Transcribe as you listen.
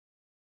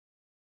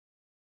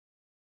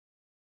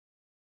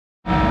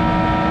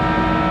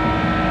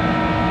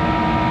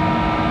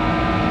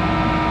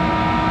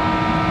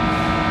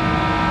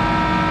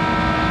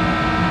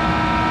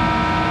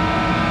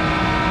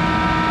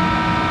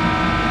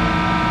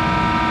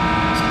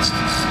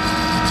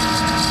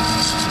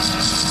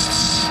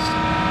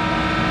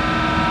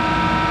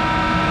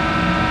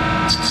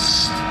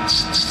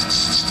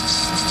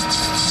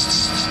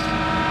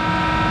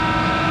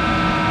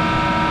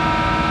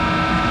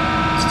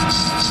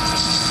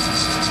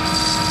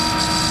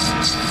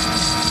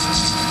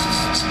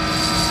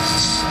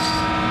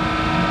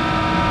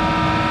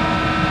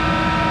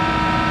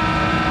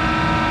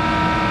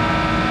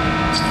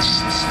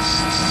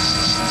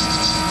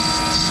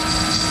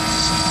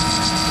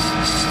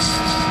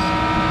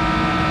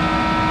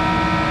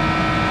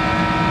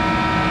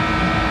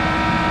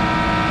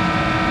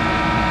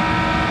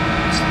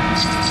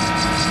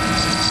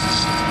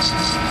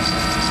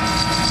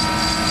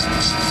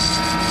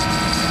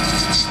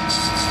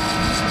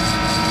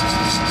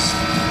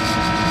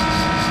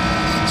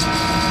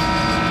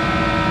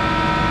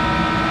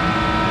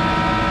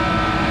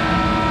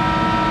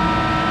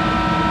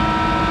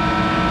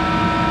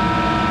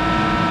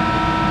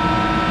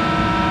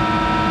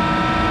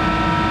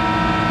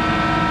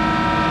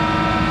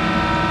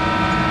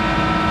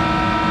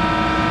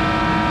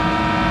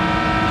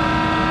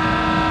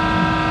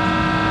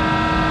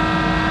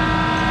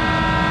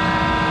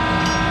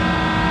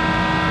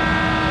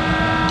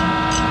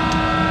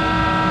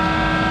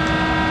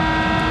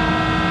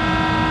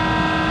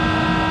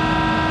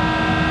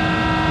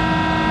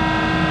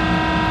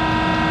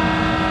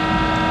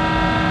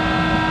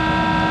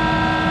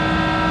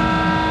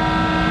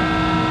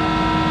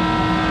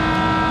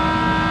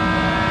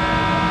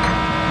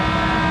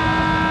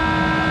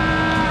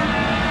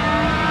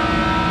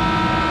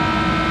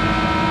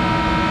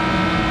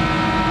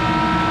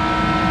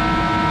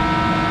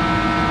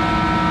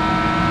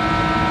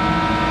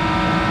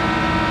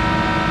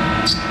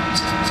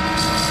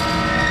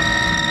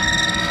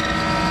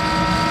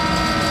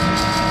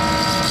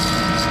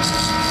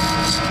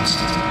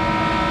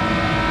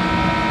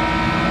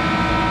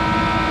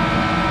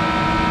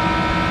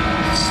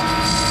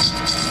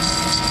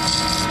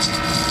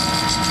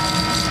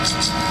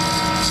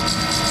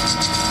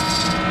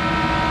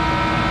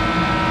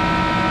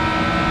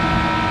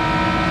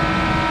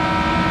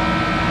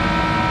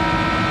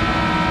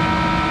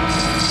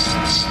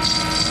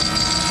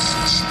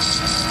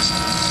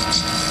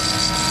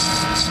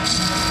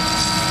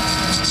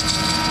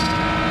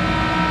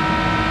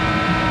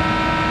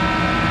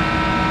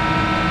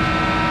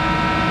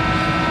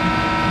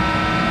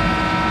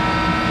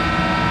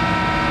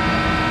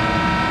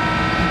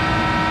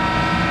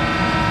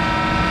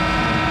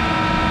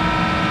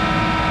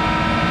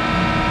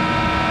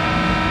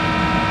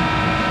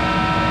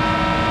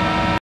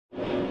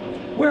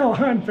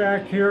I'm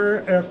back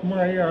here at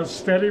my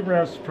Steady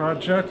Rest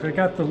project. I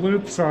got the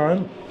loops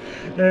on,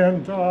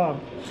 and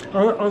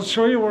I'll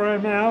show you where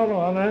I'm at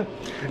on it.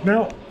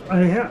 Now,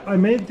 I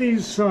made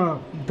these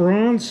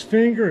bronze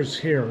fingers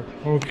here,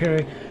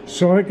 okay?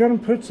 So I gotta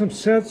put some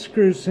set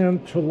screws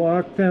in to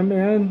lock them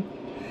in.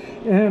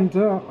 And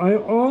I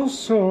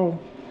also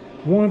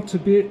want to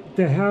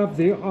have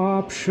the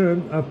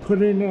option of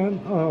putting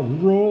in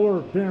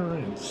roller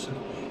bearings.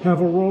 Have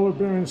a roller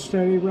bearing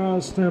steady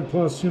rest, and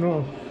plus, you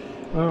know,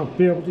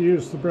 be able to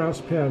use the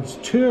breast pads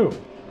too.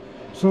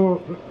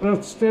 So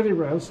that's steady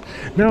rest.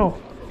 Now,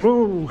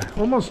 oh,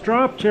 almost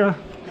dropped you.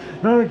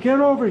 Now to get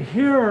over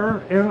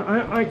here, and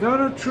I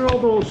gotta drill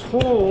those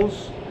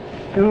holes,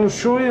 and I'll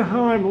show you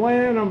how I'm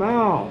laying them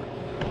out.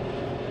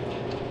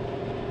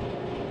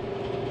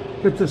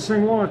 Get this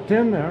thing locked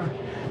in there.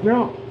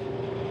 Now,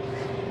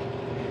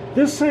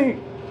 this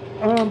thing,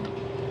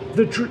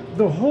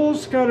 the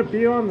hole's got to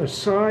be on the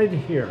side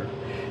here,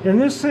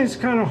 and this thing's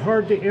kind of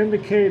hard to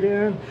indicate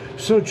in.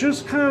 So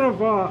just kind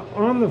of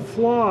on the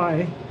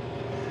fly,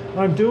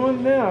 I'm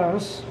doing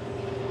this,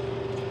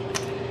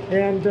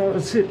 and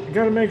let's see.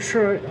 Got to make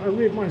sure I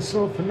leave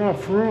myself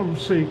enough room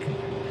so you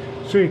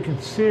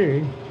can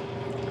see.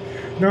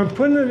 Now I'm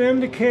putting an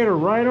indicator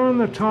right on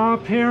the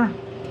top here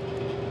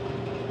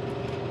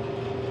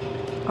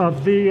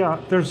of the.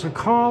 There's a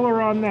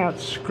collar on that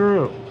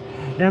screw.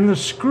 And the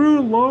screw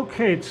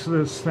locates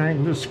this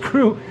thing. The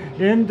screw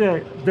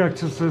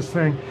indexes this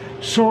thing.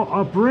 So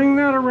I'll bring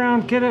that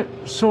around, get it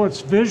so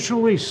it's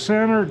visually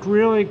centered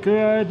really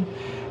good.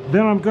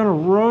 Then I'm going to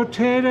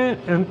rotate it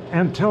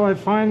until I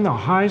find the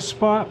high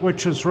spot,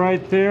 which is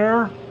right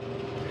there.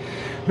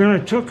 Then I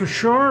took a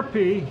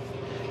Sharpie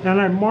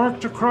and I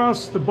marked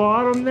across the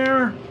bottom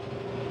there.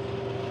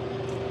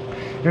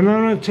 And then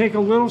I'm going to take a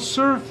little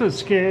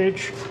surface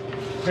gauge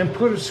and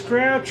put a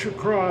scratch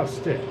across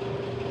it.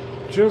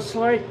 Just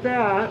like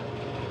that.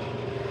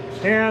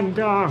 And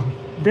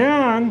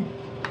then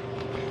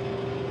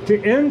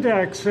to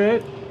index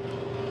it,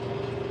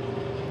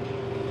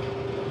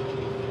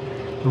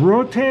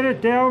 rotate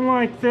it down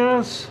like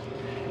this,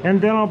 and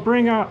then I'll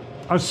bring a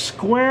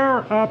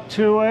square up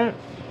to it,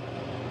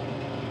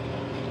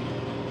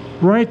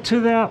 right to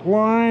that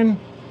line,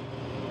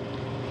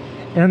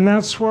 and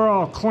that's where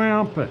I'll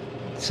clamp it.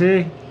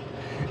 See?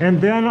 And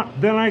then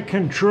I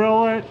can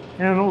drill it,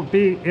 and it'll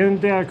be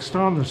indexed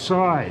on the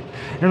side.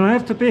 And I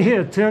have to pay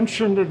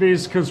attention to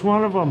these because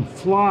one of them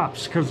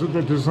flops because of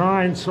the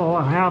design, so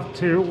I'll have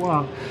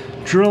to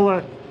drill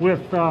it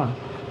with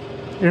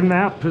in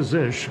that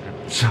position.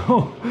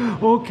 So,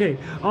 okay,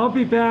 I'll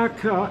be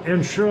back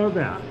and show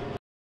that.